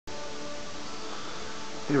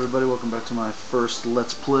Hey everybody, welcome back to my first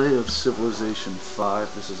Let's Play of Civilization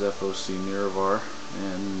 5. This is FOC Miravar,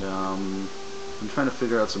 and I'm trying to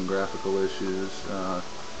figure out some graphical issues. The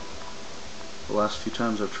last few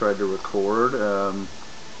times I've tried to record,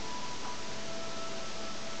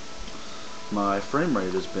 my frame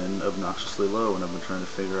rate has been obnoxiously low, and I've been trying to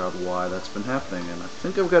figure out why that's been happening, and I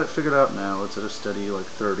think I've got it figured out now. It's at a steady like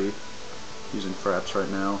 30, using Fraps right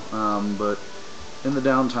now, but in the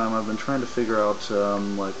downtime, I've been trying to figure out,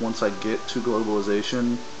 like, once I get to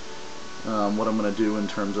globalization, what I'm going to do in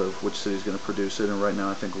terms of which city's going to produce it. And right now,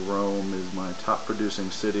 I think Rome is my top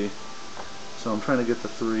producing city. So I'm trying to get the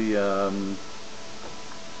three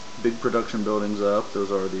big production buildings up.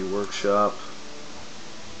 Those are the workshop.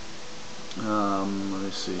 Let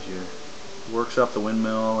me see here. Workshop, the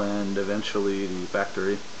windmill, and eventually the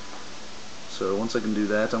factory. So once I can do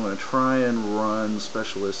that, I'm going to try and run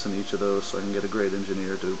specialists in each of those so I can get a great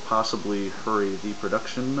engineer to possibly hurry the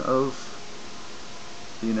production of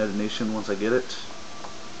the United Nation once I get it.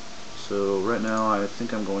 So right now I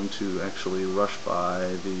think I'm going to actually rush by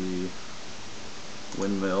the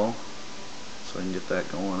windmill so I can get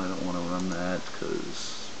that going. I don't want to run that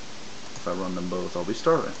because if I run them both I'll be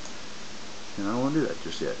starving. And I don't want to do that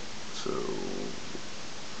just yet. So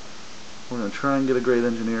we're going to try and get a great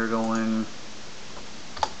engineer going.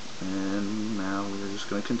 And now we're just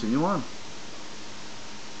going to continue on.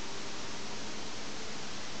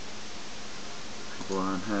 People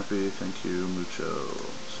are unhappy. Thank you, Mucho.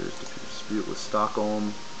 Serious dispute with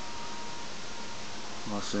Stockholm.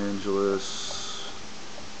 Los Angeles.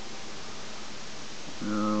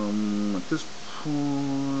 At this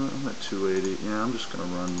point, I'm at 280. Yeah, I'm just going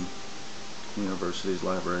to run universities,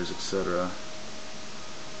 libraries, etc.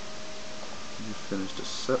 You finished a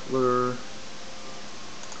settler.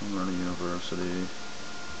 I'm running university.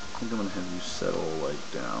 I think I'm going to have you settle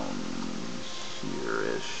like down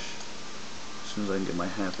here-ish. As soon as I can get my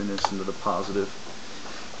happiness into the positive.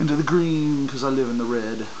 Into the green, because I live in the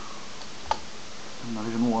red. I'm not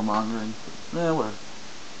even warmongering. Eh, whatever.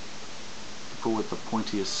 People with the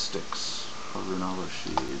pointiest sticks. Harun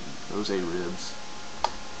al-Rashid. Those A-ribs.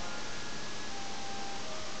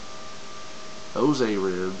 Those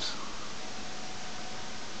A-ribs.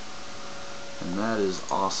 And that is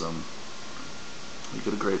awesome. You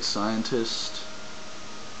get a great scientist.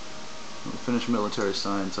 We finish military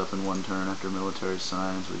science up in one turn. After military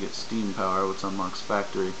science we get steam power, which unlocks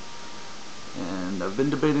factory. And I've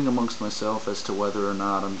been debating amongst myself as to whether or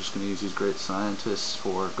not I'm just going to use these great scientists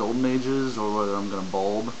for golden ages or whether I'm going to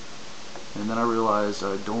bulb. And then I realized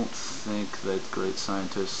I don't think that great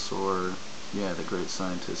scientists, or yeah, the great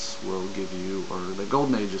scientists will give you, or the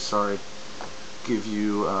golden ages, sorry, give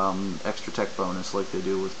you extra tech bonus like they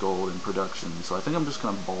do with gold in production. So I think I'm just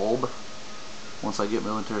going to bulb. Once I get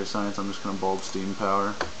military science, I'm just going to bulb steam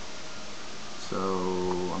power. So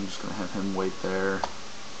I'm just going to have him wait there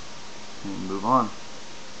and move on.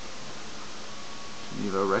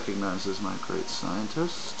 Geneva recognizes my great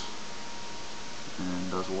scientist and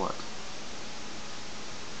does what?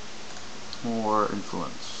 More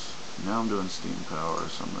influence. Now I'm doing steam power,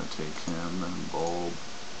 so I'm going to take him and bulb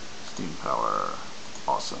steam power.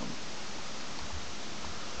 Awesome.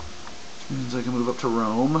 Which means I can move up to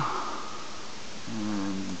Rome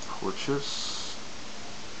and purchase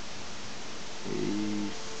a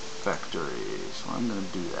factory. So I'm going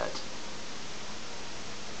to do that.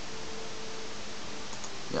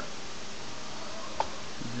 Yep.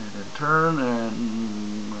 And turn,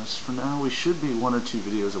 and as for now, we should be 1 or 2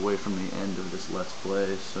 videos away from the end of this Let's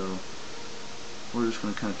Play, so we're just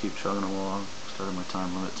going to kind of keep chugging along. Started my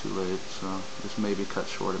time limit too late, so this may be cut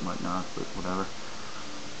short, it might not, but whatever.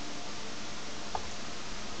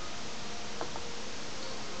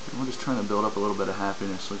 And we're just trying to build up a little bit of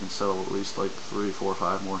happiness so we can settle at least like 3, 4,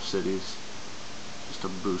 5 more cities, just to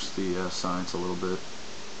boost the science a little bit.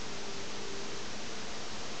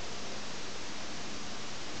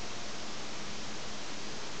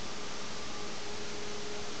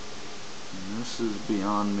 And this is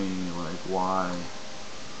beyond me, like, why?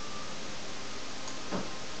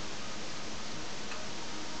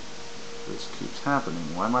 This keeps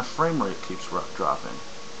happening. Why my frame rate keeps dropping.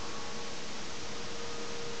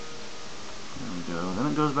 There we go.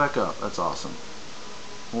 Then it goes back up. That's awesome.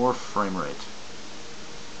 More frame rate.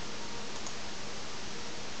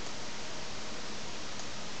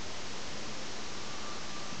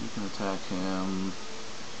 You can attack him.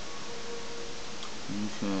 You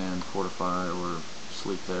can fortify or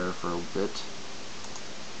sleep there for a bit.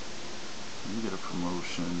 You get a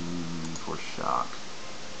promotion for shock.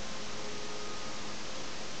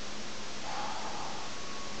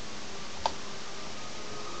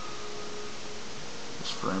 This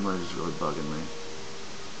frame rate is really bugging me.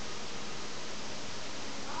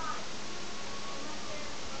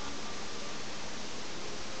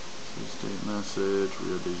 State message,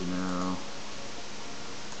 Rio de Janeiro.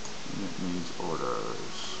 Unit needs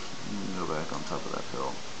orders. Go back on top of that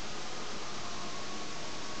hill.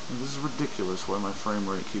 And this is ridiculous why my frame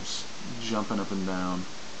rate keeps jumping up and down.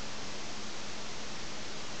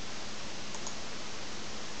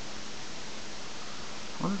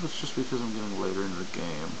 I wonder if it's just because I'm getting later into the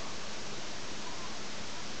game.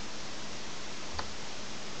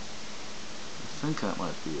 I think that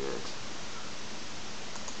might be it.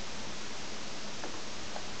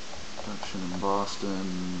 Production in Boston,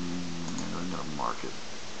 and I'm going to mark it.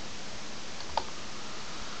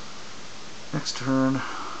 Next turn.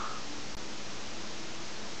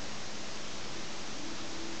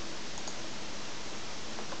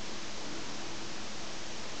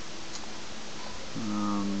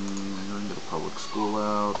 I'm going to get a public school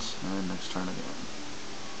out, and next turn again.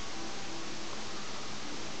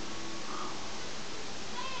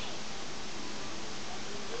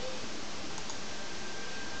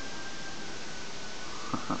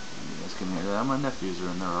 You guys can hear that. My nephews are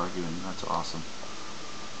in there arguing. That's awesome.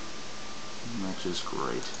 That's just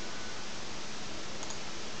great.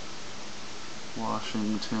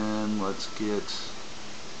 Washington, let's get...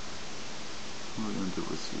 What are we going to do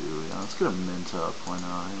with you? Yeah, let's get a mint up. Why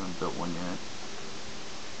not? I haven't built one yet.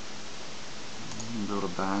 Build a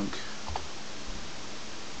bank.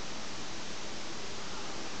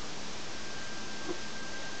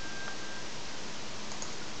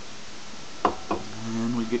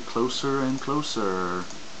 And we get closer and closer.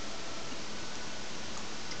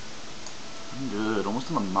 Good, almost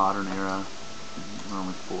in the modern era. We're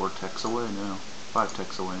only 4 techs away now. 5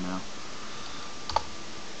 techs away now.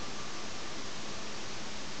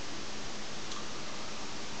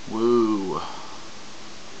 Woo!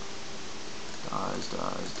 Dies,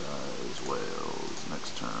 Wales.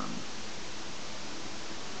 Next turn.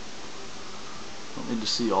 Don't need to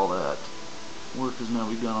see all that. Work has now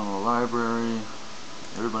begun on the library.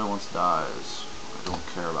 Everybody wants dies. I don't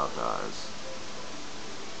care about dies.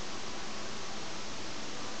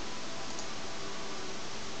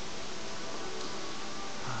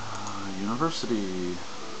 University.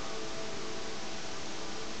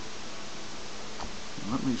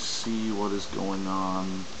 Let me see what is going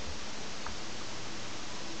on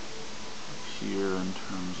here in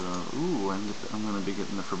terms of... Ooh, I'm going to be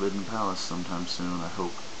getting the Forbidden Palace sometime soon, I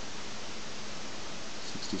hope.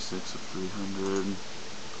 66 of 300.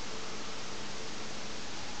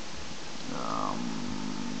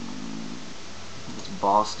 It's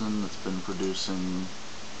Boston that's been producing...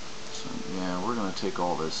 So, yeah, we're going to take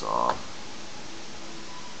all this off.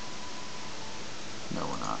 No,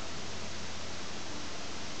 we're not.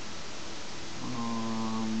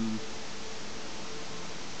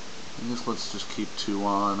 I guess let's just keep 2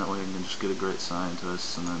 on, that way I can just get a great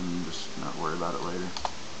scientist and then just not worry about it later.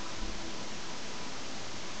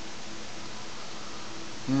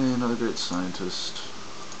 Yeah, another great scientist.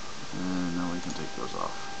 And now we can take those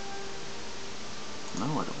off. No,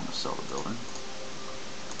 I don't want to sell the building.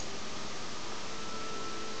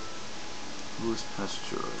 Louis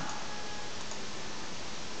Pasteur.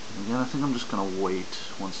 Again, I think I'm just going to wait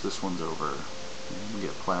once this one's over. We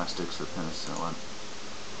get plastics or penicillin.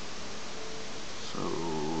 So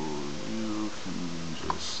you can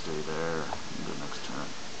just stay there and go next turn.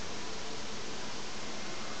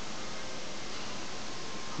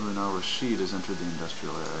 Harun Rashid has entered the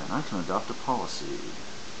industrial area, and I can adopt a policy.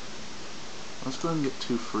 Let's go ahead and get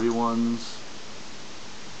 2 free ones.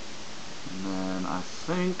 And then I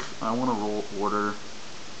think I want to roll order,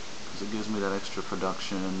 because it gives me that extra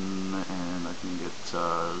production, and I can get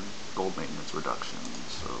gold maintenance reduction.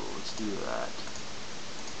 So let's do that.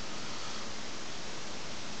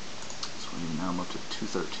 Now I'm up to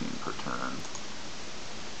 213 per turn.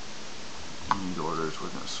 Need orders, we're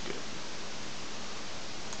going to skip.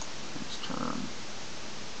 Next turn.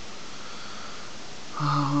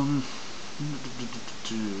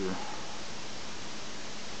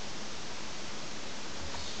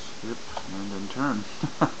 Skip and then turn.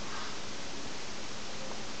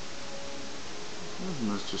 Isn't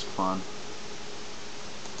this just fun?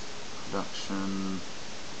 Production.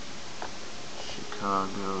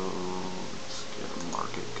 Chicago, let's get a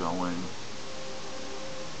market going.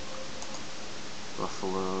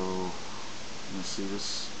 Buffalo, you see this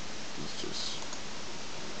is just,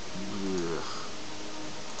 ugh.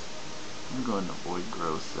 I'm going to avoid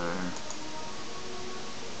growth there.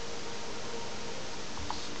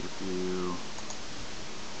 Skip you.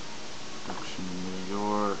 Production in New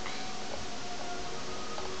York.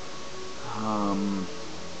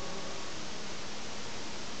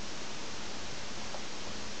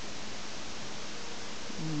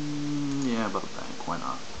 why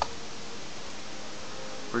not?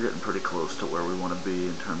 We're getting pretty close to where we want to be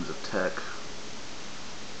in terms of tech.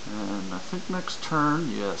 And I think next turn,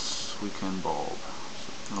 yes, we can bulb.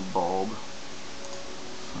 So I'm gonna bulb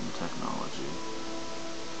some technology.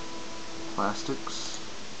 Plastics.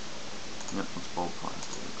 Yep, let's bulb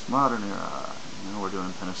plastics. Modern era. Now we're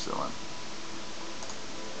doing penicillin.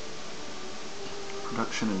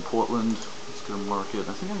 Production in Portland. Let's get a market.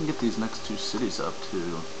 I think I can get these next two cities up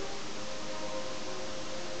too.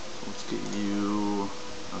 So let's get you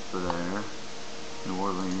up there. New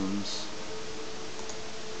Orleans.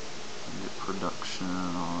 Get production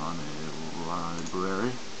on a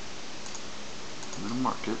library. I'm gonna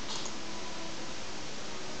market.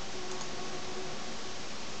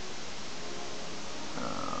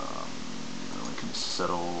 Then we can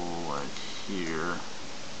settle like here.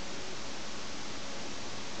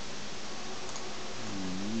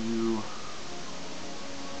 And you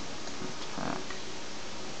attack.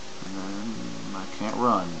 And then I can't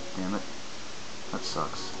run, damn it. That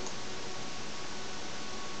sucks.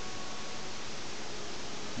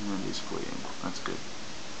 And he's fleeing. That's good.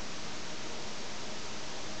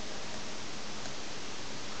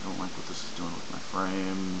 I don't like what this is doing with my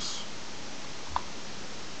frames.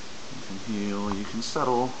 You can heal, you can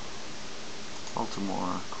settle.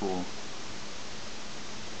 Baltimore, cool.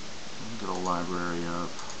 Get a library up.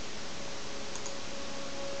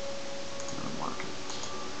 And a market.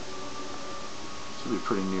 Should be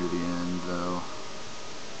pretty near the end though.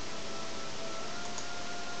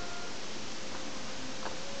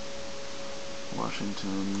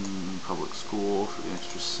 Washington Public School for the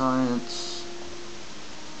extra science.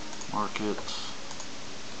 Market.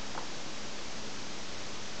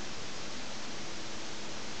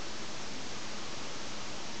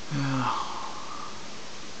 Yeah.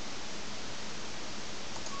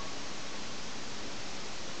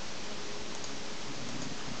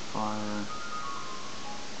 Fire.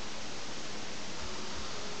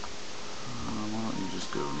 Why don't you just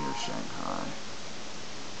go near Shanghai?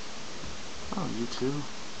 Oh, you too? You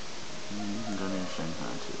can go near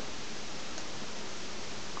Shanghai too.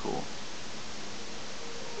 Cool.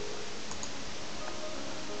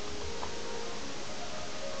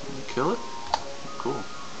 You kill it? Cool.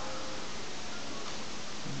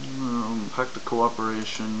 Pact of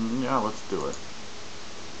cooperation. Yeah, let's do it.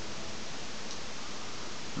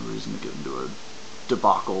 No reason to get into a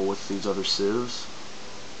debacle with these other civs.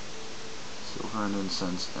 Silver and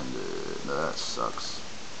incense ended. That sucks.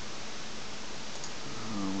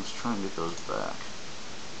 Let's try and get those back.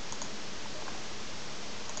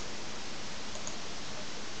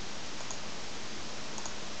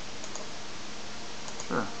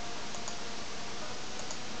 Sure.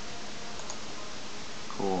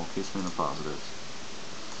 Cool, keeps me in the positives.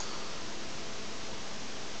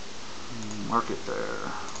 Market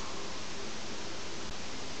there.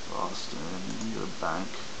 Boston, you're a bank.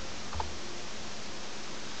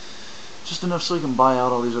 Just enough so you can buy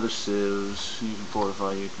out all these other civs. You can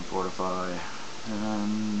fortify, and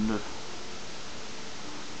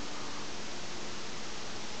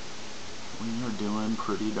we are doing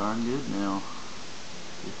pretty darn good now.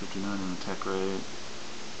 359 in the tech rate.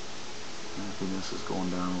 Happiness is going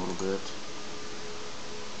down a little bit.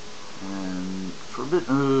 And for a bit,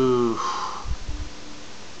 ooh,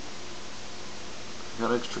 I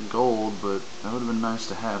got extra gold, but that would have been nice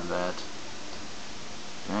to have that.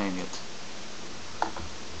 Dang it.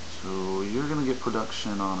 So you're gonna get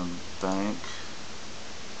production on a bank.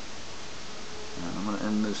 And I'm gonna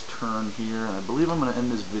end this turn here. And I believe I'm gonna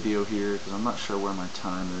end this video here because I'm not sure where my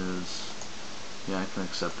time is. Yeah, I can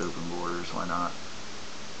accept open borders, why not?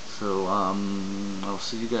 So I'll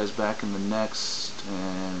see you guys back in the next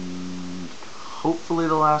and hopefully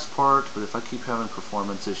the last part, but if I keep having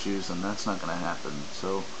performance issues then that's not gonna happen.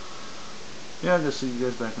 So yeah, I'll just see you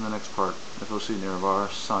guys back in the next part. FOC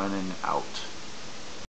Niravar signing out.